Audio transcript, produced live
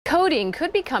coding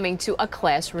could be coming to a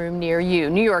classroom near you.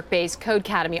 New York-based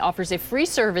Codecademy offers a free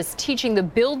service teaching the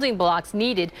building blocks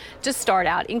needed to start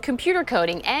out in computer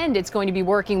coding, and it's going to be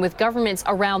working with governments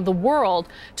around the world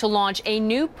to launch a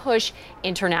new push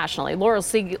internationally. Laurie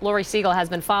Segall has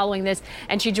been following this,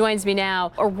 and she joins me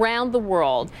now. Around the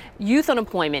world, youth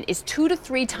unemployment is 2 to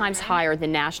 3 times higher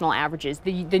than national averages.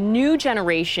 The new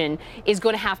generation is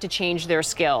going to have to change their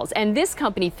skills, and this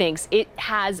company thinks it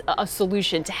has a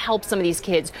solution to help some of these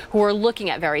kids who are looking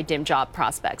at very dim job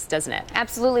prospects, doesn't it?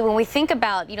 Absolutely. When we think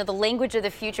about, the language of the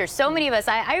future, so many of us,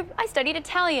 I studied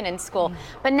Italian in school,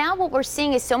 but now what we're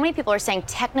seeing is so many people are saying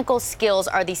technical skills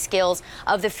are the skills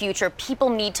of the future. People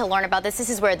need to learn about this. This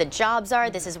is where the jobs are.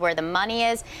 This is where the money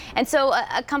is. And so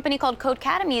a company called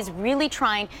Codecademy is really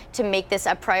trying to make this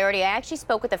a priority. I actually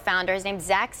spoke with the founder. His name's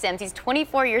Zach Sims. He's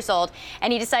 24 years old,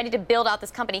 and he decided to build out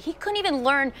this company. He couldn't even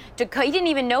learn to code. He didn't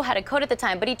even know how to code at the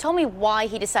time, but he told me why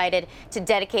he decided to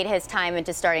dedicate his time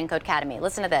into starting Codecademy.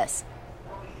 Listen to this.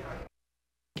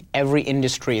 Every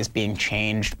industry is being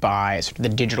changed by sort of the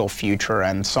digital future,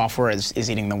 and software is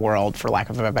eating the world, for lack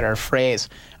of a better phrase,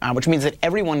 which means that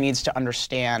everyone needs to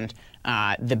understand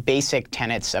the basic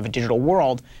tenets of a digital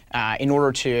world in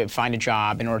order to find a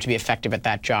job, in order to be effective at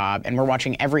that job. And we're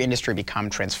watching every industry become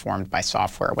transformed by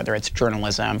software, whether it's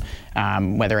journalism,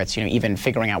 whether it's even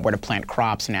figuring out where to plant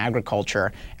crops in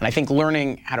agriculture. And I think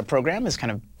learning how to program is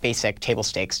kind of basic table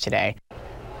stakes today.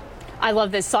 I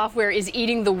love this. Software is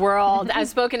eating the world. I've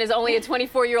spoken as only a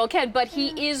 24-year-old kid, but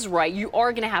he is right. You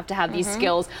are going to have these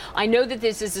skills. I know that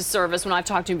this is a service. When I've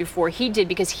talked to him before, he did,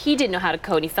 because he didn't know how to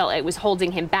code. He felt it was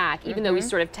holding him back, even though he's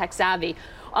sort of tech savvy.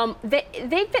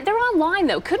 They're online,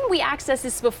 though. Couldn't we access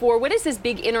this before? What is this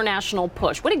big international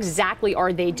push? What exactly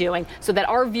are they doing so that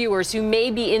our viewers who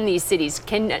may be in these cities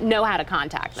can know how to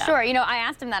contact them? Sure. I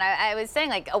asked him that. I was saying,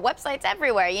 like, a website's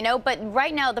everywhere, but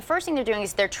right now the first thing they're doing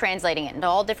is they're translating it into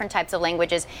all different types of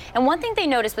languages. And one thing they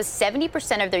noticed was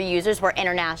 70% of their users were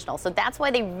international. So that's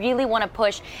why they really want to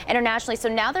push internationally. So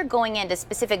now they're going into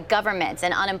specific governments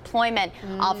and unemployment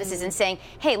offices and saying,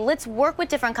 hey, let's work with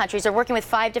different countries. They're working with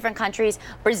 5 different countries: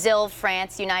 Brazil,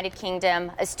 France, United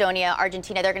Kingdom, Estonia,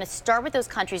 Argentina. They're going to start with those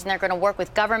countries, and they're going to work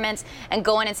with governments and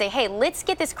go in and say, hey, let's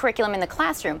get this curriculum in the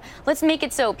classroom. Let's make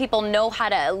it so people know how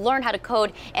to learn how to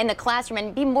code in the classroom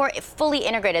and be more fully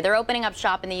integrated. They're opening up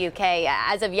shop in the UK.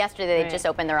 As of yesterday, they just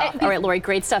opened their office. All right, Laurie,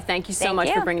 great stuff. Thank you so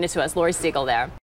much for bringing it to us. Laurie Segall there.